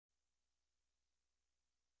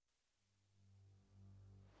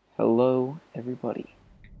Hello, everybody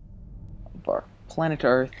of our planet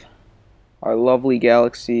Earth, our lovely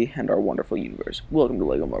galaxy, and our wonderful universe. Welcome to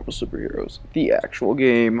LEGO Marvel Superheroes, the actual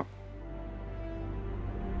game.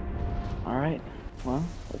 Alright, well,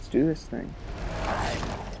 let's do this thing.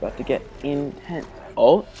 It's about to get intense.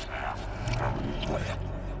 Oh!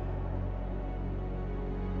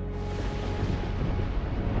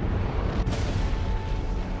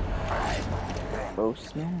 Oh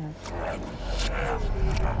snap.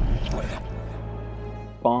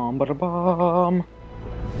 Bomb bada bomb.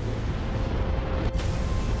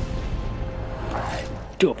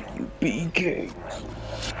 WBK.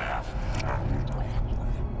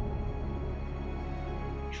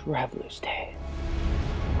 Traveler's Tale.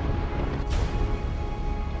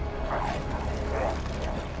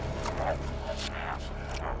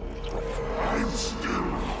 I'm still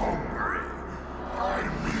hungry. I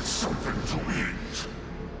need something to eat.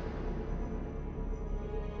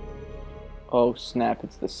 Oh snap,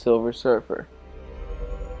 it's the Silver Surfer.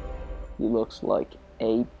 He looks like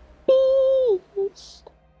a beast.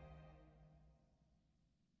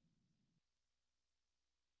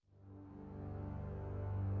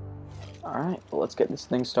 Alright, well, let's get this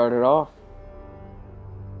thing started off.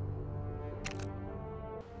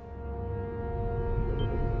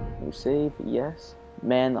 New save, yes.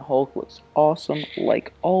 Man, the Hulk looks awesome,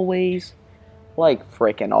 like always. Like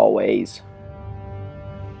frickin' always.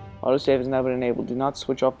 Autosave has now been enabled. Do not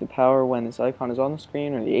switch off the power when this icon is on the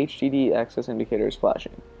screen or the HDD access indicator is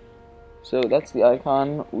flashing. So that's the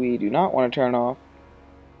icon. We do not want to turn off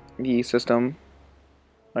the system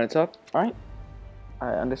when it's up. Alright, I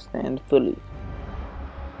understand fully.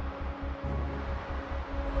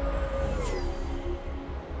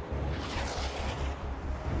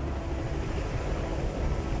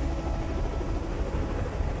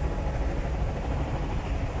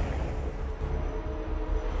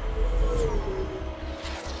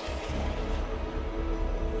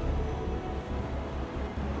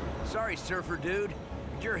 Sorry, Surfer Dude.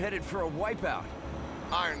 You're headed for a wipeout.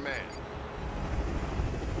 Iron Man.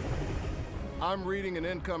 I'm reading an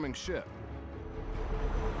incoming ship.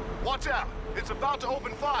 Watch out! It's about to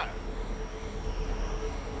open fire!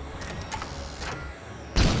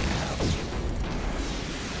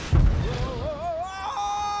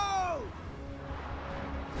 Whoa!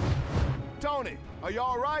 Tony, are you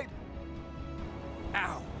all right?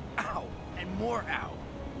 Ow, ow, and more ow.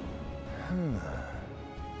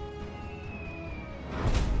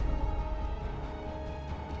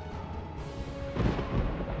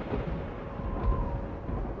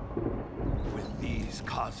 With these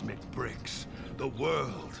cosmic bricks, the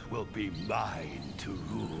world will be mine to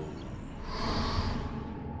rule.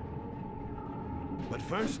 But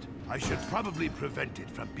first, I should probably prevent it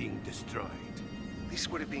from being destroyed. This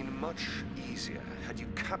would have been much easier had you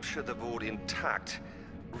captured the board intact,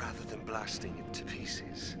 rather than blasting it to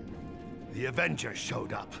pieces. The Avengers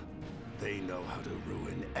showed up. They know how to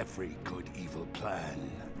ruin every good evil plan.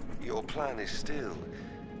 Your plan is still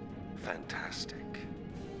fantastic.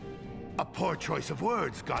 A poor choice of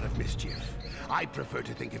words, God of Mischief. I prefer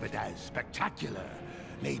to think of it as spectacular,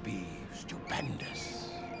 maybe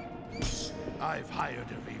stupendous. I've hired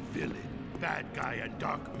every villain, bad guy, and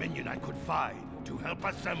dark minion I could find to help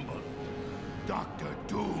assemble Dr.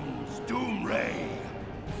 Doom's Doom Ray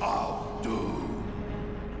of Doom.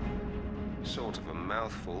 Sort of a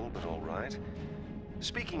mouthful, but all right.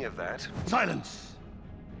 Speaking of that... Silence!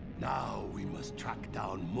 Now we must track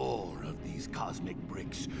down more of these cosmic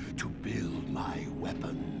bricks to build my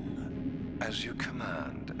weapon. As you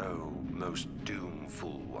command, oh most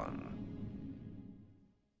doomful one.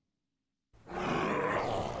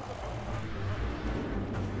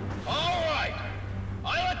 All right,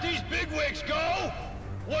 I let these bigwigs go.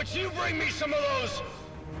 Once you bring me some of those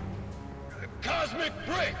cosmic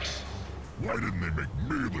bricks. Why didn't they make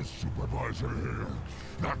me the supervisor here?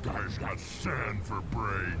 That guy's got sand for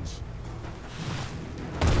brains.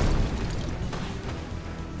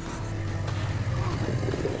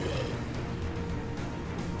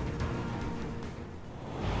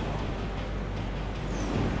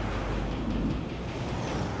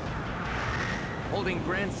 Holding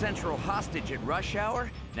Grand Central hostage at rush hour?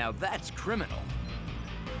 Now that's criminal.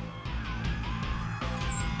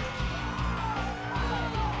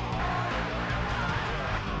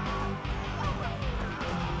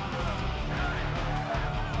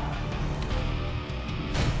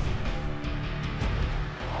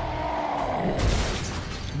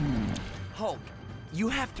 Hulk, you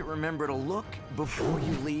have to remember to look before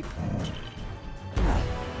you leap.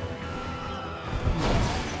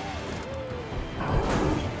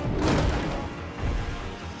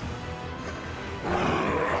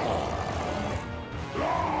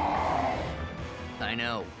 I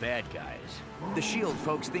know, bad guys. The SHIELD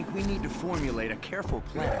folks think we need to formulate a careful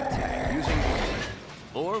plan of attack using...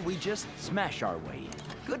 Or we just smash our way in.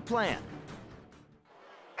 Good plan.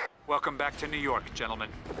 Welcome back to New York, gentlemen.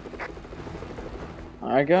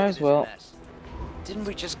 Alright guys, well, Didn't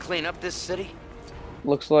we just clean up this city?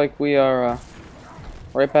 looks like we are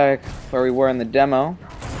right back where we were in the demo.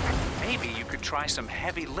 Maybe you could try some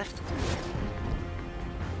heavy lifting.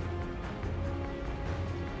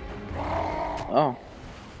 Oh,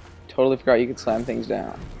 totally forgot you could slam things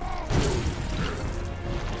down.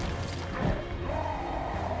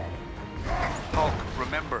 Hulk,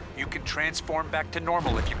 remember, you can transform back to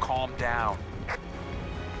normal if you calm down.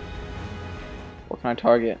 What can I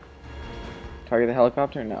target? Target the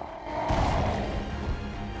helicopter? No.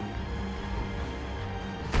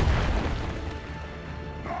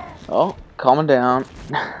 Oh, calm down.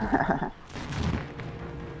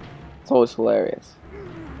 It's always hilarious.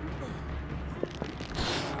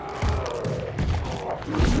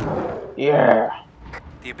 Yeah.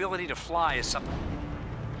 The ability to fly is something...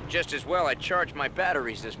 Just as well I charged my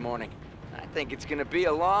batteries this morning. I think it's gonna be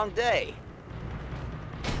a long day.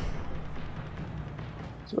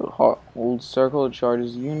 So hold circle, it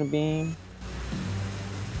charges unibeam.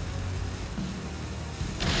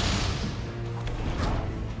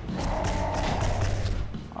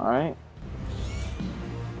 Alright.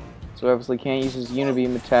 So obviously can't use his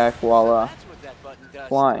unibeam attack while That's what that button does.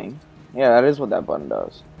 flying. Yeah, that is what that button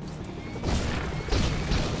does.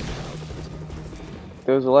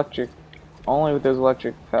 Those electric, only with those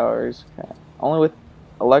electric powers. Okay. Only with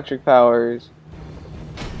electric powers.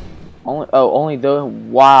 Only those.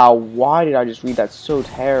 Wow, why did I just read that so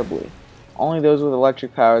terribly? Only those with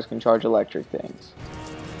electric powers can charge electric things.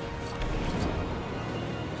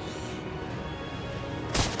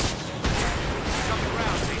 Jump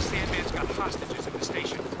around, say Sandman's got hostages at the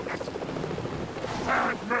station.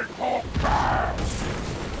 And make Hulk mad!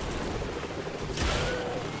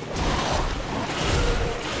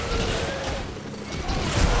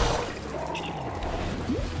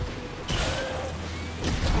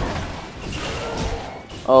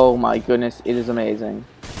 Oh my goodness, it is amazing.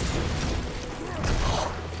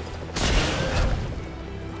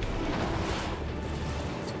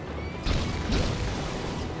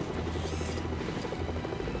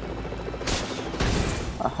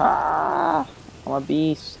 Aha! I'm a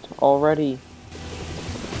beast already.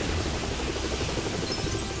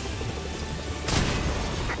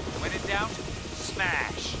 When in doubt,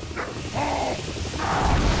 smash.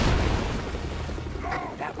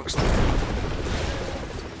 That looks like...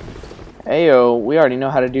 Ayo, we already know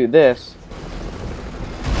how to do this.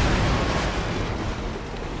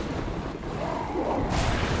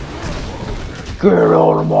 Get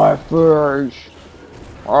out of my face!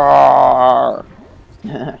 Arrgh.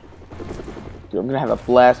 Dude, I'm gonna have a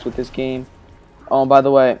blast with this game. Oh, and by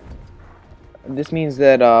the way, this means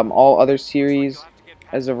that all other series,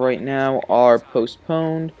 as of right now, are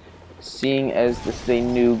postponed, seeing as this is a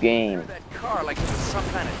new game. That car like it was some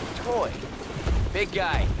kind of toy. Big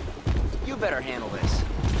guy, you better handle this.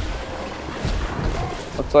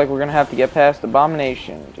 Looks like we're gonna have to get past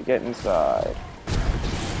Abomination to get inside.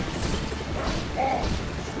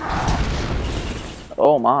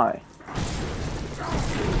 Oh my.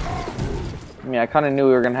 I mean, I kind of knew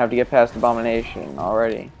we were gonna have to get past Abomination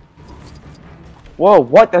already. Whoa,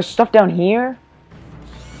 what? There's stuff down here?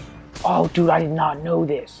 Oh, dude, I did not know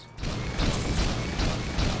this.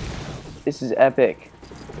 This is epic.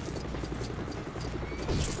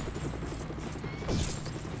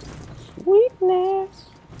 Sweetness.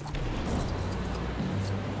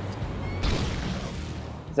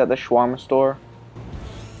 Is that the shawarma store?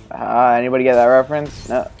 Anybody get that reference?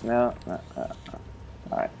 No.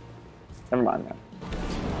 Alright. Never mind then.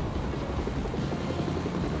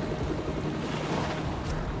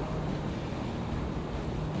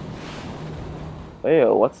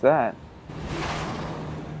 Ew, what's that?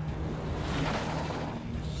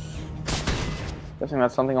 Guessing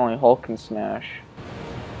that's something only Hulk can smash.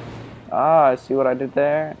 Ah, see what I did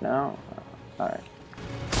there? No? Alright.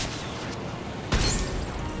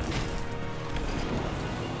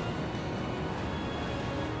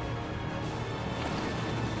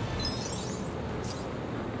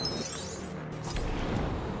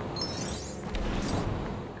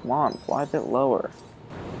 Come on, fly a bit lower.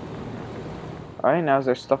 Alright, now is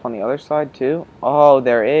there stuff on the other side too? Oh,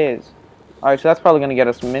 there is. Alright, so that's probably going to get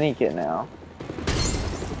us mini kit now.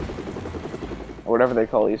 Or whatever they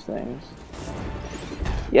call these things.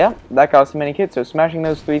 Yeah, that got us a mini kit, so smashing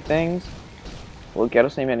those three things will get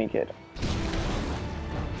us a mini kit.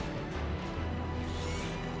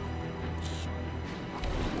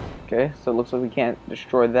 Okay, so it looks like we can't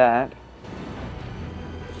destroy that.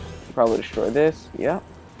 Probably destroy this. Yep.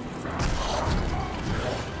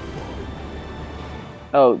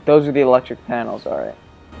 Oh, those are the electric panels. Alright.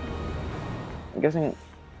 I'm guessing...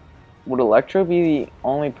 Would Electro be the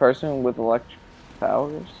only person with electric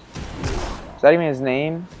powers? Is that even his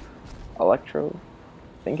name? Electro?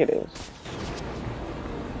 I think it is.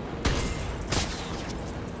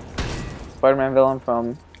 Spider-Man villain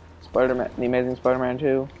from Spider-Man, The Amazing Spider-Man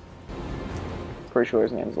 2. Pretty sure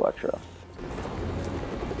his name is Electro.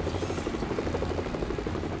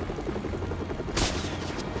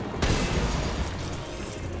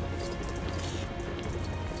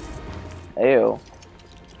 Ayo.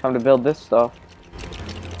 Time to build this stuff.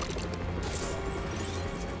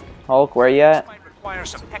 Hulk, where you at? This might require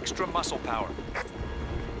some extra muscle power.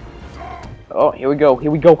 Oh, here we go,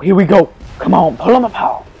 here we go, here we go! Come on, pull him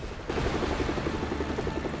apart!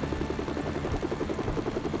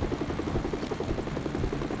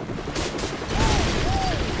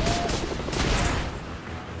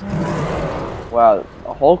 Wow,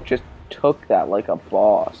 Hulk just took that like a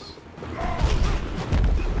boss.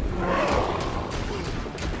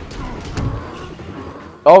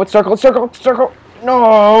 Oh, it's circle, it's circle, it's circle!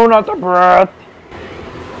 No, not the breath!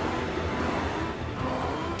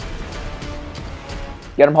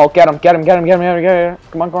 Get him, Hulk, get him, get him, get him, get him, get him, get him.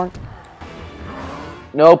 Come on, come on.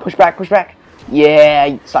 No, push back, push back.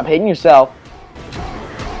 Yeah, stop hitting yourself.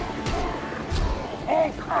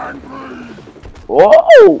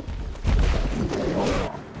 Whoa!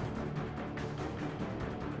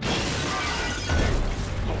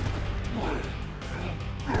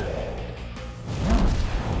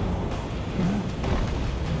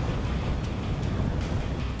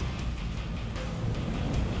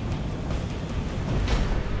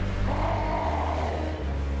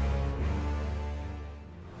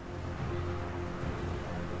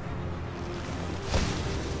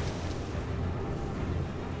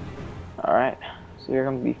 Alright, so here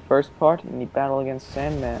comes the first part in the battle against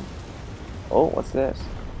Sandman. Oh, what's this?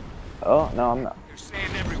 Oh, no, I'm not. There's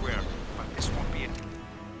sand everywhere, but this won't be it.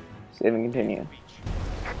 Save and continue.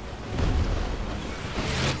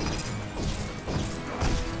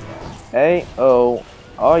 Hey, oh.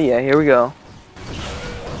 Oh yeah, here we go.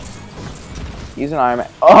 Use an Iron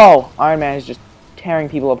Man. Oh! Iron Man is just tearing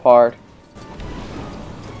people apart.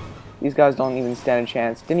 These guys don't even stand a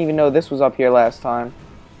chance. Didn't even know this was up here last time.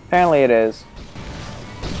 Apparently it is.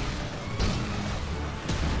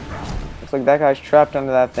 Looks like that guy's trapped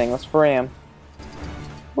under that thing. Let's free him.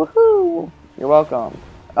 Woohoo! You're welcome.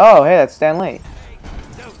 Oh, hey, that's Stan Lee.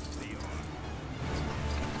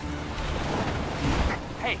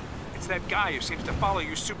 Hey, it's that guy who seems to follow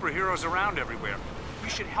you superheroes around everywhere. You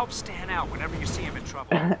should help Stan out whenever you see him in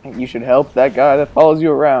trouble. You should help that guy that follows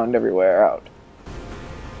you around everywhere out.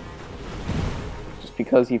 Just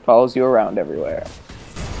because he follows you around everywhere.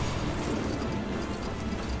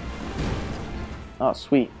 Oh,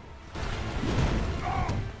 sweet.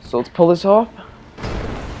 So let's pull this off.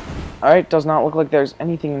 Alright, does not look like there's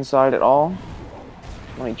anything inside at all.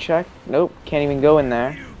 Let me check. Nope, can't even go in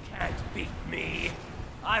there. You can't beat me.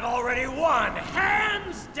 I've already won,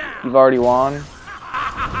 hands down. You've already won?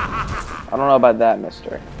 I don't know about that,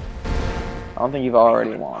 mister. I don't think you've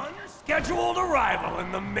already won. Scheduled arrival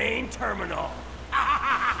in the main terminal.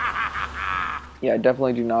 Yeah, I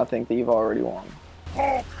definitely do not think that you've already won.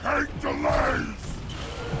 Hulk hate delays!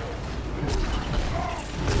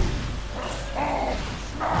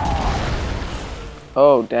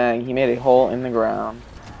 Oh, dang, he made a hole in the ground.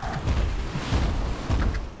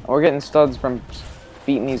 We're getting studs from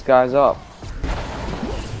beating these guys up.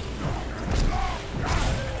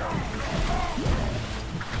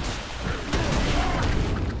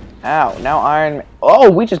 Ow, now Iron Man. Oh,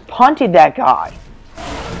 we just punted that guy.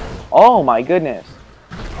 Oh my goodness.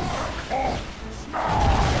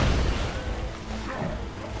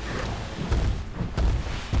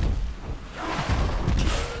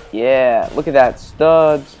 Yeah, look at that,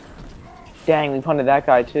 studs. Dang, we punted that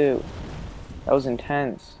guy too. That was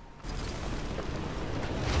intense.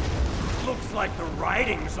 Looks like the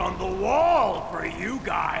writing's on the wall for you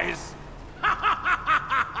guys.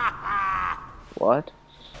 What?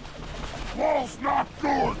 Wall's not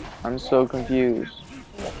good! I'm so confused.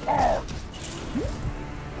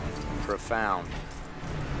 Profound.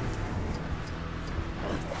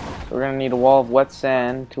 So we're gonna need a wall of wet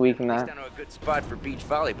sand to weaken At least that. I know a good spot for beach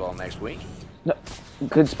volleyball next week. No,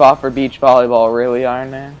 good spot for beach volleyball, really, Iron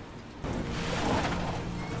Man?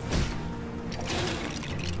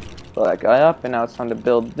 Pull that guy up, and now it's time to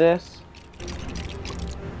build this.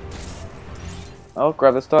 Oh,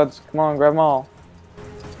 grab the studs. Come on, grab them all.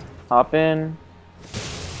 Hop in.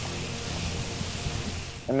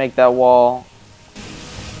 and make that wall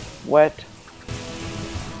wet.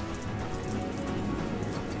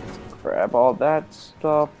 Grab all that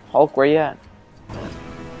stuff. Hulk, where you at?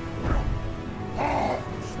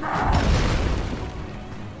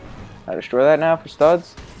 I destroy that now for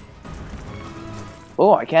studs?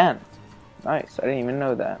 Oh, I can. Nice. I didn't even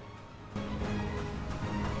know that.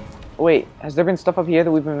 Wait, has there been stuff up here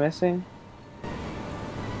that we've been missing?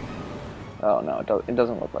 Oh no, it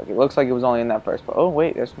doesn't look like it. It looks like it was only in that first part. Oh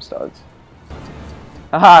wait, there's some studs.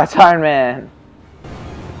 Haha, it's Iron Man!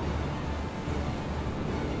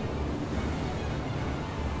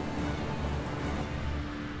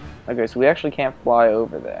 Okay, so we actually can't fly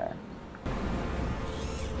over there.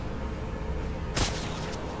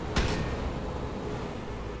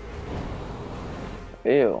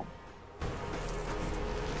 Ew.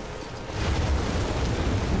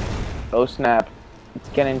 Oh snap. It's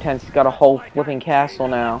getting intense. He's got a whole flipping castle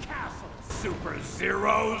now. Super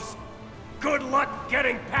Zeros! Good luck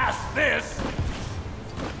getting past this!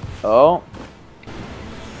 Oh.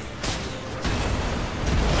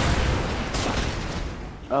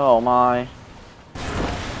 Oh my.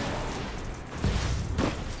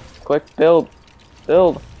 Quick, build.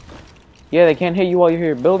 Build. Yeah, they can't hit you while you're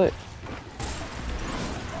here. Build it.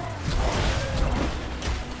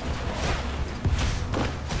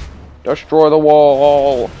 Destroy the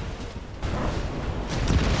wall.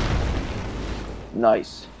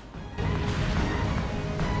 Nice.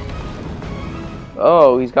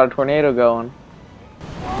 Oh, he's got a tornado going.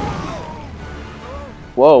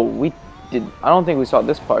 Whoa, I don't think we saw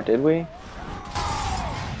this part, did we?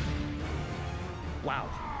 Wow.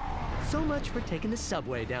 So much for taking the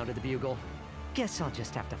subway down to the Bugle. Guess I'll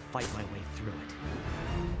just have to fight my way through it.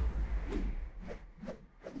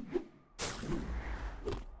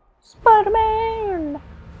 Spider-Man!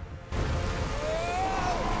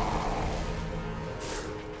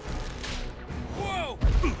 Whoa!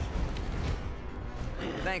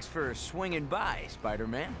 Thanks for swinging by,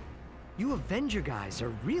 Spider-Man. You Avenger guys are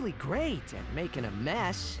really great at making a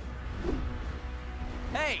mess.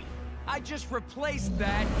 Hey, I just replaced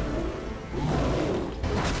that.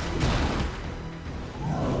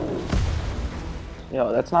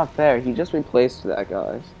 Yo, that's not fair. He just replaced that,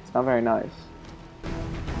 guys. It's not very nice.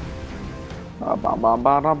 I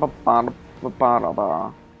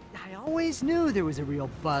always knew there was a real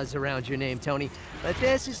buzz around your name, Tony, but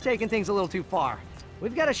this is taking things a little too far.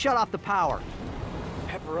 We've got to shut off the power.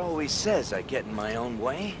 Pepper always says I get in my own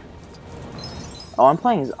way. Oh, I'm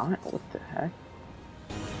playing as Iron. What the heck?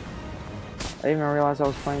 I didn't even realize I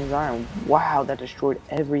was playing as Iron. Wow, that destroyed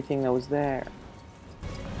everything that was there.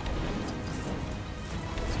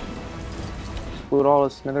 Explode all the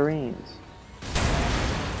smithereens.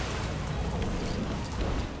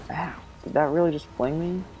 Ow. Did that really just fling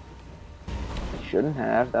me? It shouldn't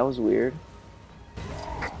have. That was weird.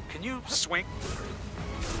 Can you swing?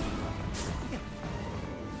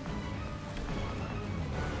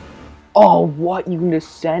 Oh, what? You can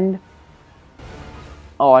descend?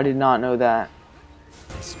 Oh, I did not know that.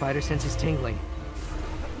 Spider sense is tingling.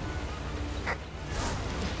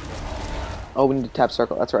 Oh, we need to tap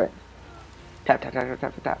circle. That's right. Tap, tap, tap,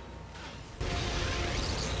 tap, tap, tap.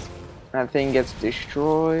 That thing gets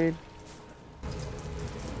destroyed.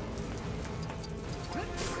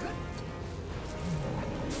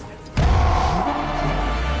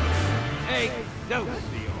 Hey, no!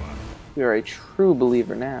 You're a true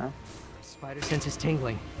believer now. Spider sense is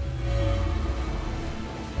tingling.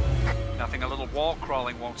 Nothing a little wall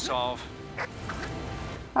crawling won't solve.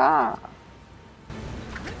 Ah.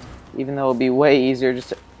 Even though it'd be way easier just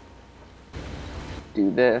to do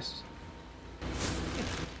this.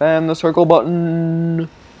 And the circle button.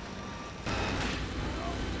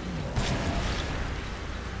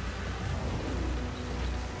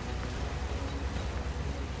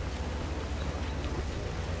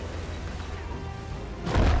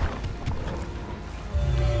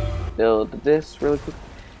 Build this really quick.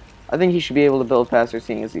 I think he should be able to build faster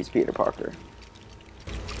seeing as he's Peter Parker.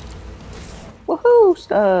 Woohoo,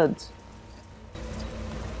 studs!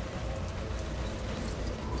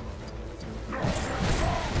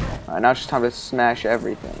 Alright, now it's just time to smash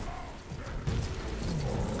everything.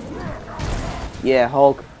 Yeah,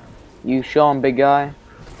 Hulk. You show him, big guy.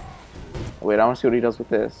 Wait, I want to see what he does with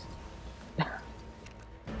this. That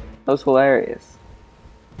was hilarious.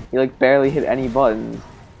 He like barely hit any buttons.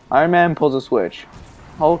 Iron Man pulls a switch.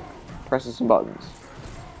 Hulk presses some buttons.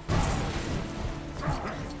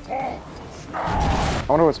 I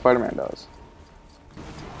wonder what Spider-Man does.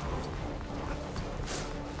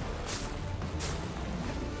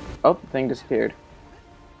 Oh, the thing disappeared.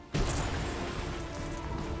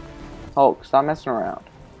 Hulk, stop messing around.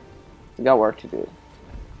 We got work to do.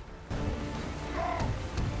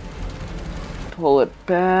 Pull it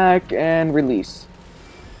back and release.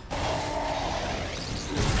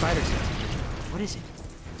 Spider sense. What is it?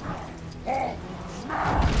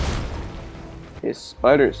 His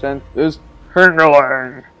spider sense is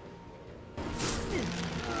tingling.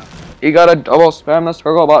 You gotta double spam the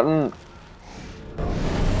circle button.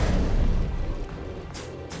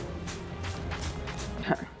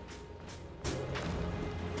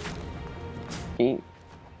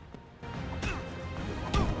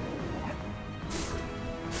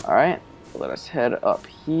 Alright, let us head up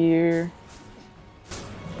here.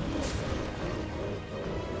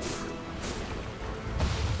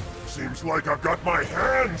 Seems like I've got my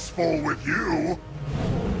hands full with you.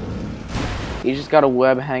 You just got a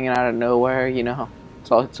web hanging out of nowhere, you know.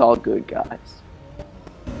 It's all good, guys.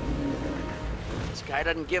 This guy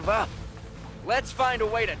doesn't give up. Let's find a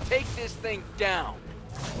way to take this thing down.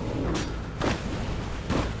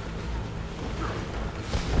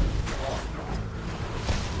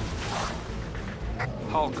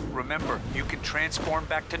 Hulk, remember, you can transform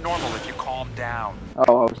back to normal if you calm down.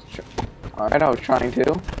 Oh, alright, I was trying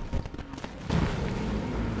to.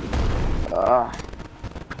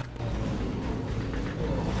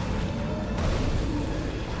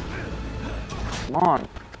 Come on.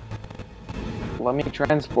 Let me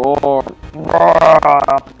transform.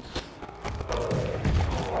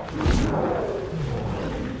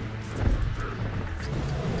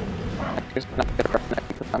 Just not get right now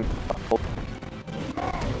because I'm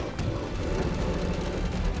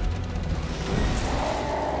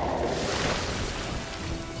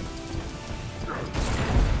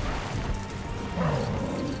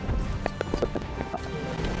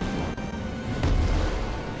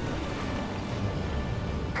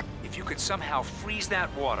If you could somehow freeze that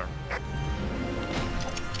water. Oh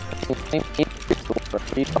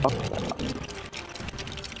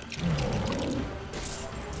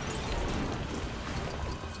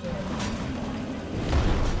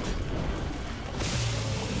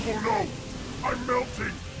no! I'm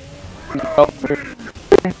melting! No,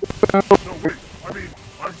 wait, I mean,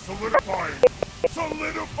 I'm solidifying!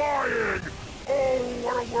 Solidifying! Oh,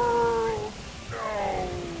 what a world! No!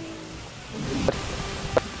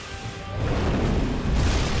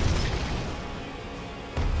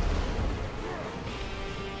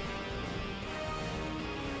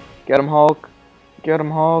 Get him, Hulk. Get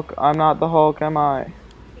him, Hulk. I'm not the Hulk, am I?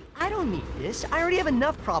 I don't need this. I already have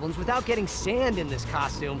enough problems without getting sand in this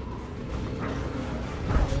costume.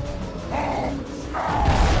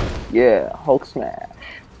 Yeah, Hulk smash.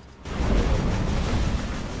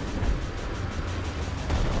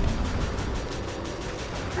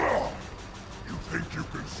 You think you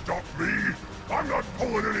can stop me? I'm not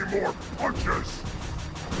pulling any more punches!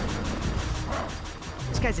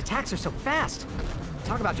 This guy's attacks are so fast.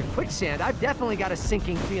 Talk about your quicksand. I've definitely got a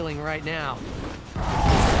sinking feeling right now.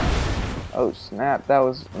 Oh snap, that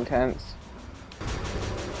was intense.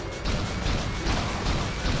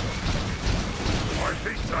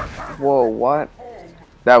 Whoa, what?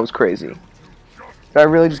 That was crazy. Did I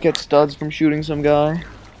really just get studs from shooting some guy?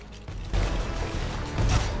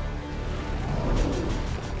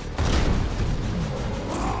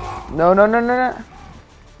 No, no, no, no, no.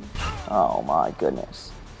 Oh my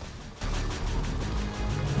goodness.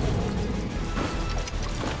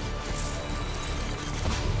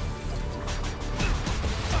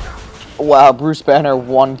 Wow, Bruce Banner,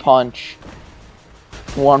 one punch.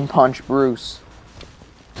 One punch Bruce.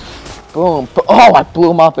 Boom. Oh, I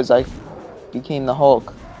blew him up as I became the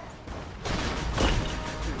Hulk.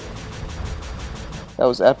 That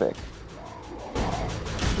was epic.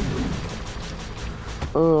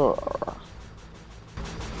 Ugh.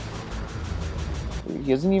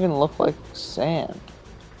 He doesn't even look like sand.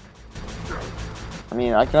 I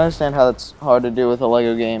mean, I can understand how that's hard to do with a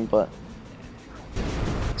Lego game, but...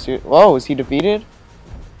 Whoa, is he defeated?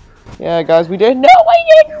 Yeah, guys, we did. No, we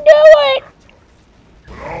didn't do it!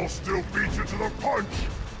 But I'll still beat you to the punch!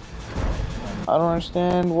 I don't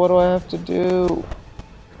understand. What do I have to do?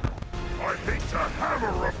 I hate to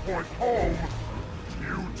hammer a point home.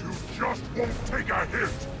 You two just won't take a hit.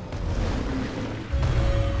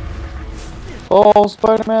 Pull,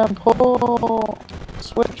 Spider-Man, pull!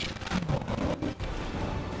 Switch.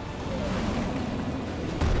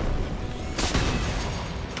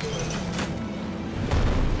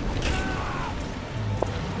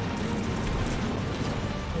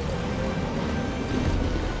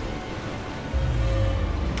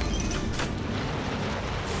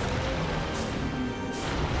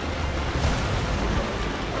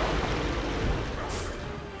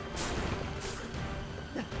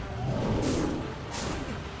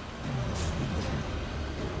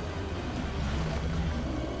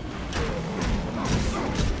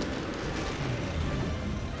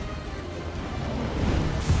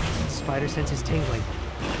 spider sense is tingling.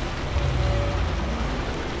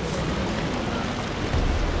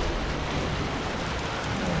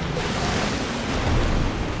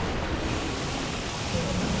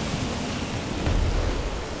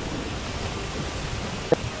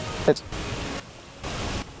 It's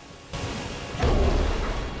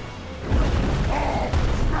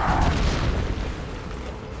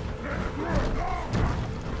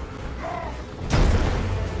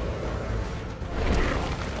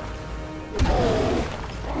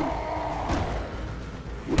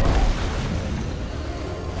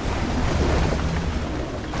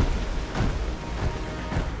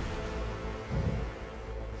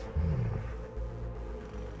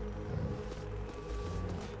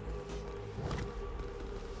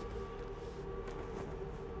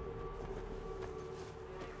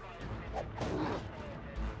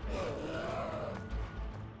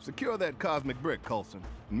Secure that cosmic brick, Coulson,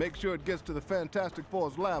 and make sure it gets to the Fantastic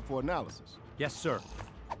Four's lab for analysis. Yes, sir.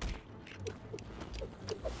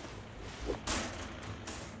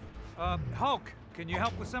 Hulk, can you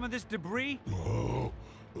help with some of this debris?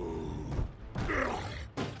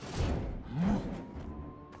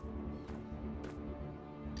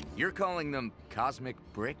 You're calling them cosmic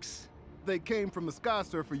bricks? They came from the sky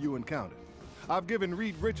surfer you encountered. I've given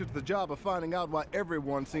Reed Richards the job of finding out why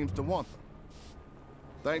everyone seems to want them.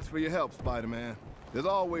 Thanks for your help, Spider-Man. There's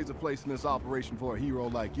always a place in this operation for a hero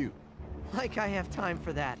like you. Like I have time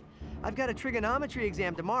for that. I've got a trigonometry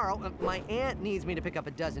exam tomorrow. My aunt needs me to pick up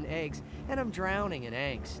a dozen eggs, and I'm drowning in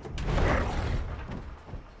angst.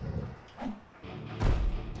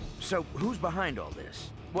 So, who's behind all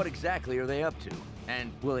this? What exactly are they up to?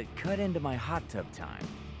 And will it cut into my hot tub time?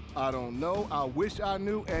 I don't know, I wish I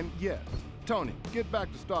knew, and yes. Tony, get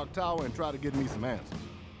back to Stark Tower and try to get me some answers.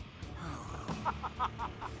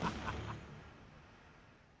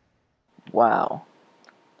 wow.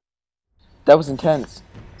 That was intense.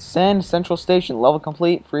 Sand Central Station, level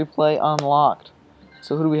complete, free play unlocked.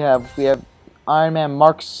 So who do we have? We have Iron Man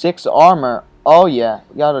Mark 6 armor. Oh yeah,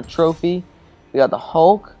 we got a trophy. We got the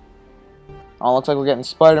Hulk. Oh, looks like we're getting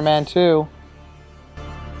Spider-Man too.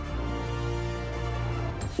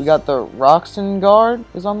 We got the Roxanne Guard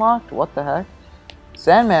is unlocked. What the heck?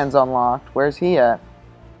 Sandman's unlocked. Where's he at?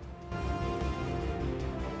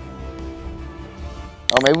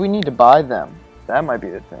 Oh, maybe we need to buy them. That might be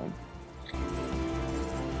the thing.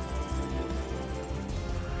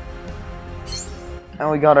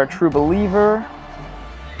 And we got our True Believer.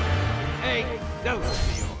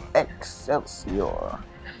 Excelsior.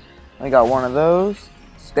 We got one of those.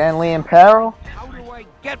 Stanley in peril. How do I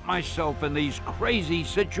get myself in these crazy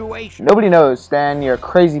situations? Nobody knows, Stan. You're a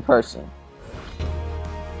crazy person.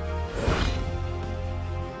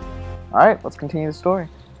 Alright, let's continue the story.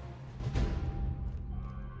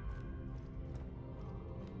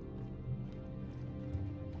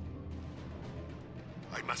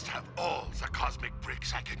 I must have all the cosmic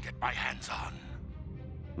bricks I can get my hands on.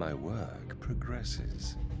 My work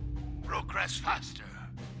progresses. Progress faster.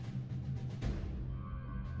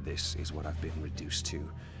 This is what I've been reduced to,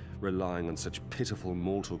 relying on such pitiful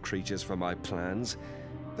mortal creatures for my plans,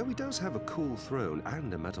 though he does have a cool throne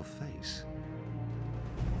and a metal face.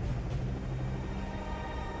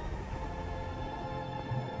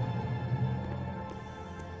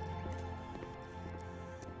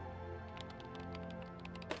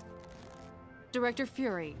 Director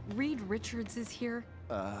Fury, Reed Richards is here.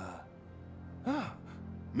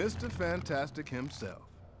 Mr. Fantastic himself.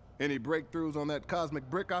 Any breakthroughs on that cosmic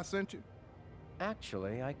brick I sent you?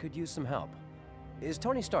 Actually, I could use some help. Is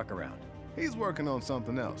Tony Stark around? He's working on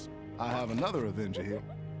something else. I have another Avenger here.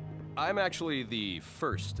 I'm actually the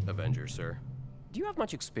first Avenger, sir. Do you have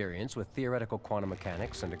much experience with theoretical quantum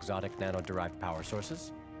mechanics and exotic nano-derived power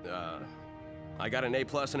sources? I got an A+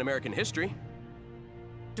 in American history.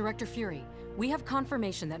 Director Fury, we have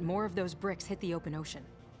confirmation that more of those bricks hit the open ocean.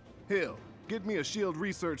 Hill, get me a SHIELD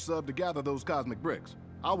research sub to gather those cosmic bricks.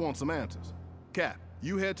 I want some answers. Cap,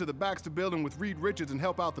 you head to the Baxter building with Reed Richards and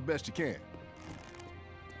help out the best you can.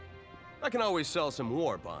 I can always sell some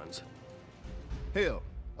war bonds. Hill,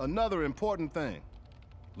 another important thing.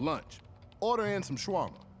 Lunch. Order in some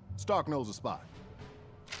shawarma. Stark knows a spot.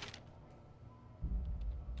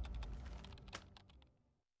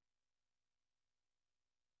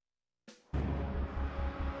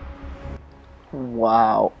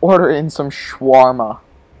 Wow. Order in some shawarma.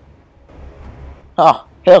 Oh,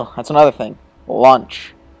 Hill, that's another thing.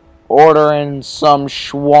 Lunch. Order in some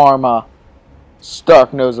shawarma.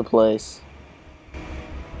 Stark knows a place.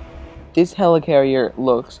 This helicarrier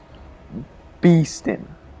looks beastin'.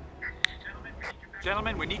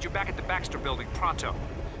 Gentlemen, we need you back at the Baxter building, pronto.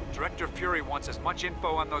 Director Fury wants as much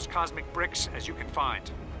info on those cosmic bricks as you can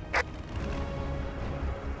find.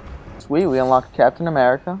 Sweet, we unlocked Captain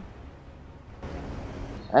America.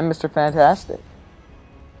 And Mr. Fantastic.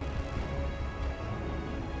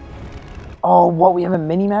 Oh, what? We have a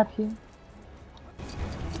mini-map here?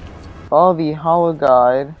 Follow the holo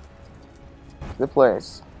guide to the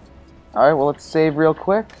place. Alright, well, let's save real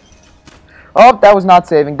quick. Oh, that was not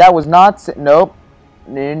saving. That was not nope.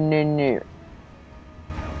 No, no, no.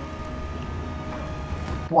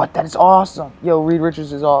 What? That is awesome. Yo, Reed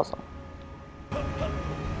Richards is awesome.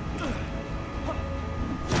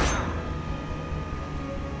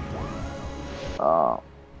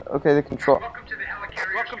 Okay, the control. Welcome to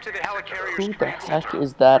the helicarrier's Who the command heck center.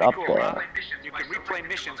 is that up Pretty cool, there? huh? You can replay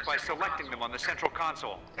missions by selecting them on the central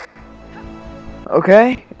console.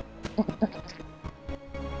 Okay.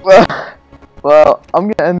 well,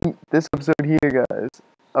 I'm gonna end this episode here, guys.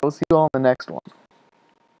 I will see you all in the next one.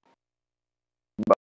 Bye.